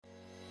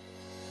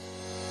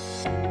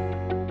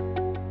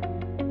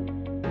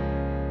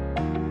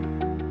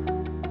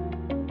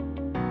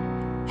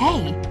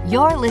Hey,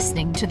 you're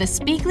listening to the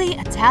Speakly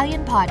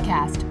Italian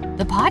Podcast,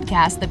 the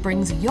podcast that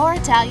brings your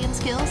Italian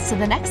skills to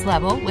the next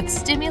level with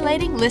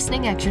stimulating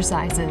listening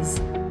exercises.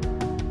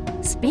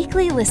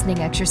 Speakly listening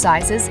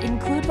exercises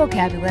include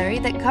vocabulary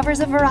that covers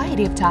a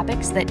variety of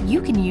topics that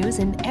you can use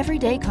in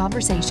everyday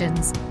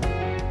conversations.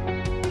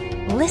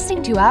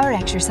 Listening to our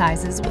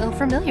exercises will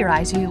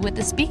familiarize you with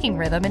the speaking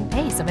rhythm and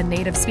pace of a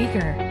native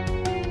speaker.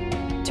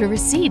 To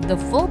receive the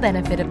full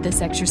benefit of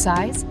this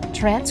exercise,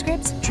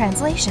 transcripts,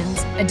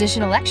 translations,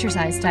 additional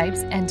exercise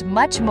types, and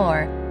much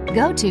more,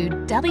 go to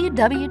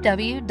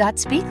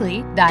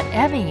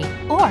www.speakly.me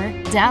or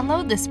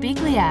download the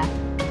Speakly app.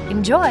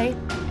 Enjoy!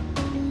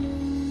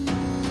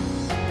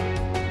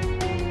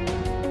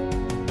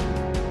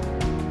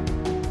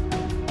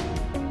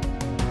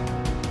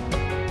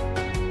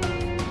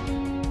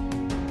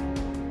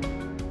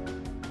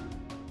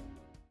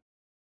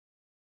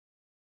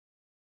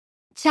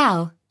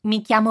 Ciao,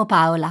 mi chiamo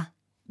Paola.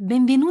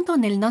 Benvenuto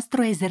nel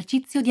nostro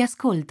esercizio di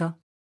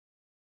ascolto.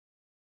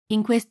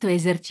 In questo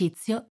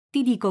esercizio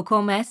ti dico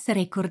come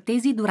essere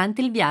cortesi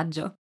durante il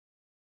viaggio.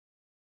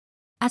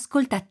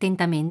 Ascolta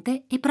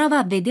attentamente e prova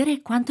a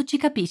vedere quanto ci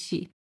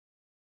capisci.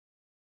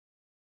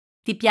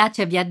 Ti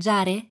piace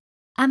viaggiare?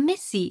 A me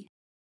sì.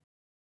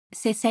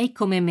 Se sei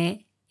come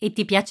me e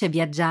ti piace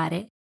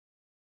viaggiare,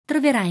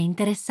 troverai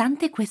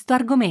interessante questo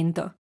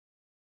argomento.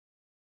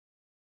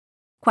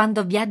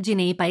 Quando viaggi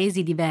nei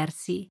paesi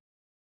diversi,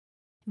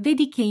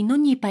 vedi che in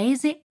ogni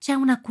paese c'è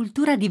una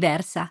cultura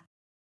diversa.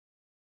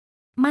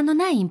 Ma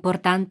non è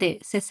importante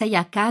se sei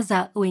a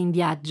casa o in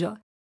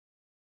viaggio.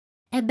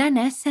 È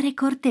bene essere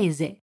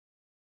cortese.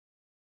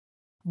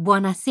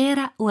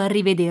 Buonasera o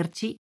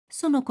arrivederci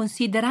sono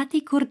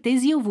considerati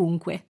cortesi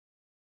ovunque.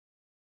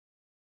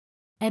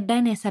 È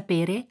bene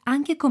sapere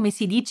anche come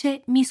si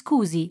dice mi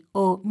scusi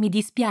o mi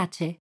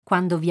dispiace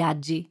quando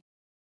viaggi.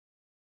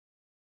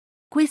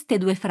 Queste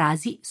due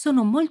frasi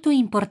sono molto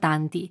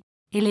importanti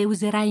e le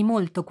userai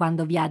molto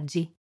quando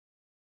viaggi.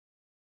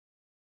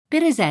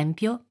 Per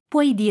esempio,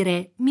 puoi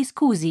dire mi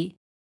scusi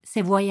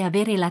se vuoi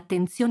avere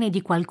l'attenzione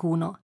di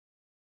qualcuno.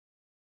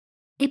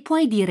 E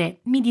puoi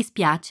dire mi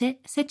dispiace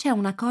se c'è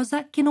una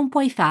cosa che non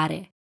puoi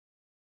fare.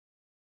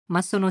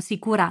 Ma sono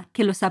sicura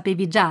che lo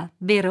sapevi già,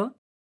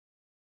 vero?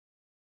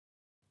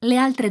 Le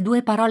altre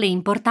due parole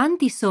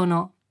importanti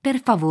sono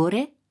per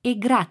favore e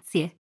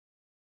grazie.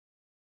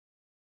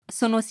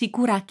 Sono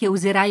sicura che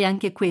userai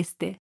anche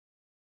queste.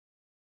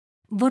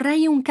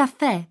 Vorrei un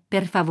caffè,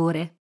 per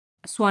favore.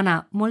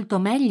 Suona molto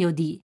meglio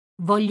di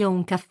voglio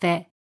un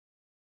caffè.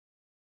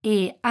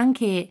 E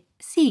anche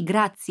sì,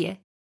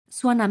 grazie.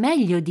 Suona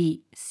meglio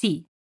di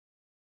sì.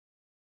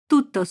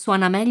 Tutto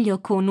suona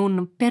meglio con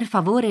un per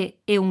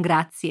favore e un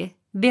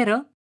grazie,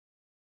 vero?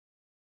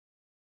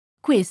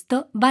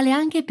 Questo vale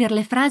anche per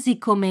le frasi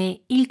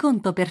come il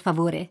conto per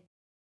favore.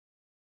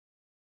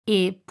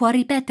 E può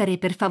ripetere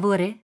per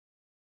favore?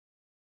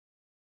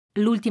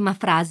 L'ultima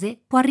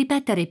frase, può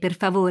ripetere per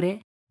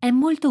favore, è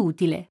molto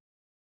utile.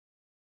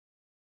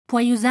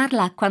 Puoi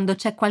usarla quando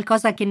c'è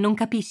qualcosa che non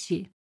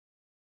capisci.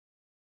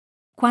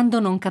 Quando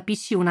non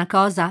capisci una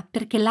cosa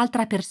perché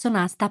l'altra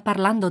persona sta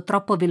parlando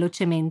troppo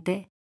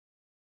velocemente,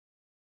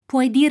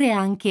 puoi dire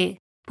anche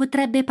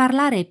potrebbe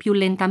parlare più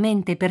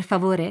lentamente per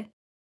favore?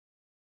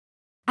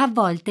 A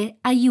volte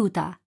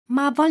aiuta,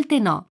 ma a volte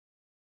no.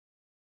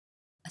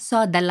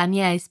 So dalla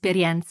mia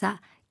esperienza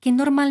che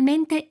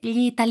normalmente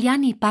gli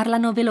italiani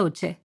parlano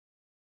veloce.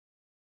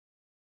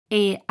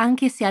 E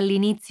anche se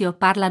all'inizio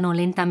parlano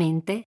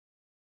lentamente,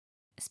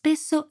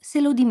 spesso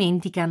se lo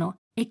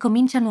dimenticano e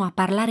cominciano a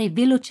parlare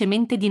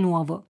velocemente di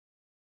nuovo.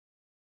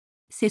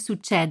 Se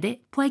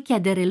succede, puoi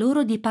chiedere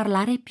loro di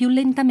parlare più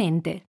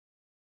lentamente.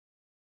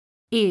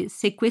 E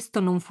se questo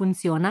non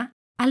funziona,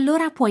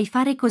 allora puoi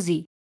fare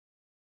così.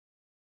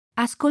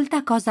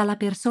 Ascolta cosa la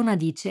persona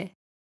dice.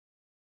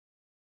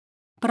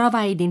 Prova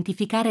a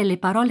identificare le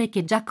parole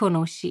che già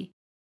conosci.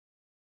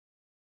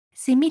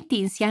 Se metti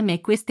insieme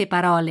queste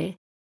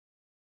parole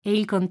e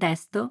il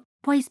contesto,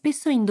 puoi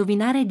spesso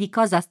indovinare di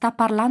cosa sta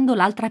parlando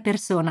l'altra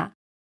persona.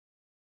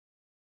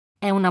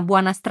 È una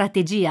buona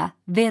strategia,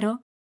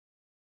 vero?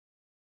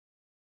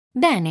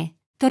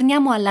 Bene,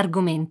 torniamo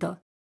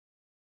all'argomento.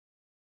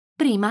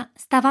 Prima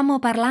stavamo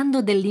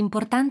parlando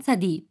dell'importanza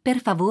di per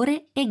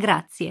favore e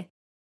grazie.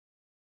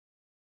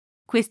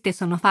 Queste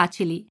sono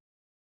facili.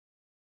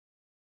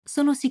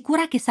 Sono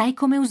sicura che sai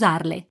come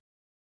usarle.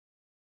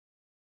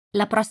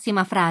 La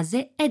prossima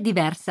frase è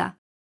diversa.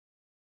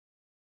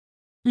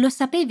 Lo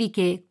sapevi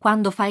che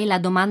quando fai la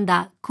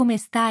domanda come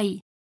stai,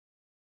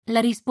 la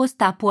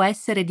risposta può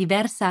essere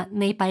diversa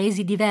nei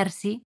paesi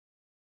diversi?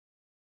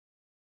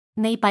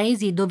 Nei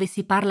paesi dove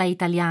si parla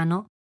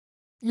italiano,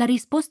 la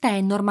risposta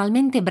è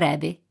normalmente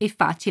breve e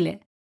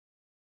facile.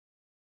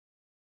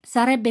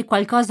 Sarebbe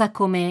qualcosa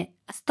come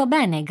sto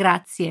bene,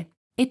 grazie.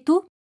 E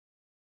tu?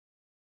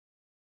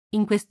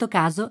 In questo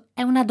caso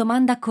è una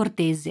domanda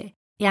cortese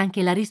e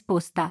anche la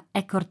risposta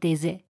è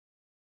cortese.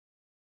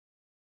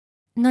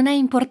 Non è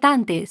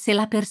importante se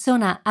la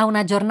persona ha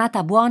una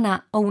giornata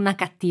buona o una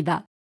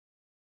cattiva.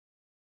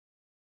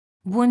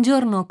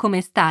 Buongiorno, come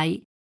stai?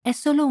 È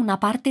solo una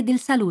parte del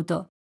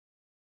saluto.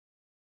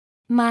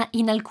 Ma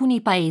in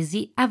alcuni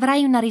paesi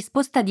avrai una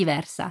risposta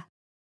diversa.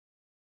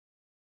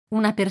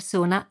 Una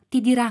persona ti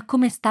dirà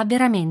come sta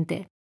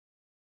veramente.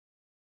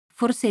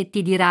 Forse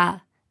ti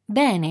dirà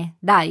bene,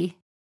 dai.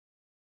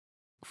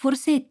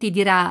 Forse ti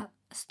dirà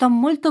sto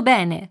molto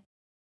bene.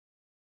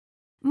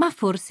 Ma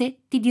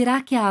forse ti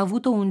dirà che ha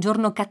avuto un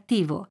giorno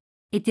cattivo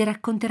e ti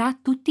racconterà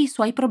tutti i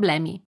suoi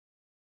problemi.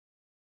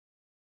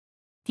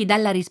 Ti dà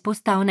la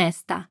risposta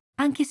onesta,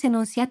 anche se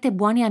non siete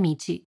buoni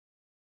amici.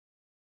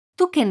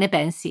 Tu che ne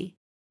pensi?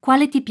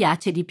 Quale ti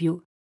piace di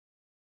più?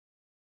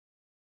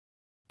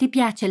 Ti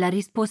piace la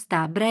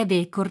risposta breve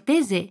e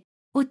cortese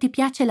o ti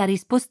piace la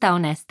risposta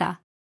onesta?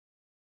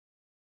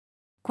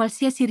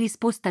 Qualsiasi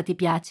risposta ti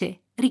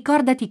piace,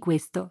 ricordati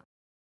questo.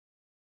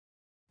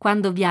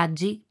 Quando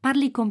viaggi,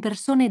 parli con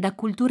persone da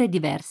culture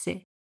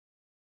diverse.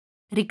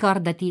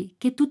 Ricordati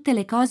che tutte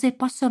le cose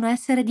possono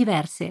essere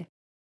diverse.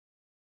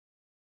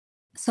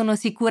 Sono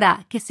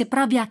sicura che se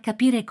provi a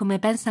capire come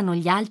pensano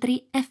gli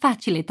altri, è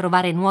facile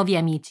trovare nuovi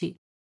amici.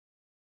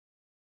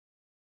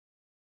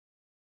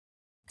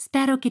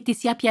 Spero che ti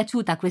sia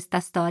piaciuta questa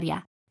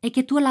storia e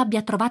che tu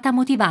l'abbia trovata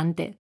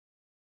motivante.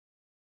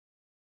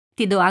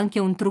 Ti do anche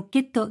un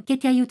trucchetto che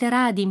ti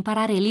aiuterà ad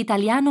imparare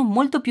l'italiano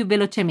molto più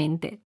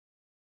velocemente.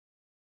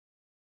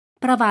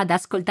 Prova ad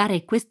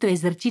ascoltare questo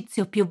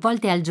esercizio più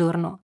volte al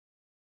giorno,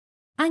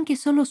 anche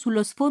solo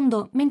sullo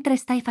sfondo mentre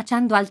stai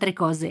facendo altre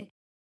cose.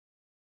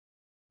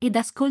 Ed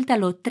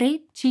ascoltalo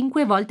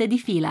 3-5 volte di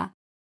fila.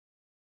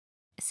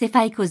 Se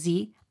fai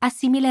così,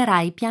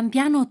 assimilerai pian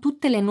piano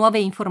tutte le nuove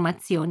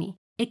informazioni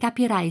e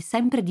capirai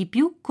sempre di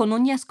più con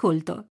ogni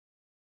ascolto.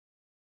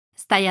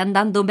 Stai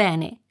andando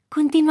bene,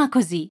 continua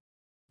così.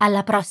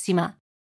 Alla prossima!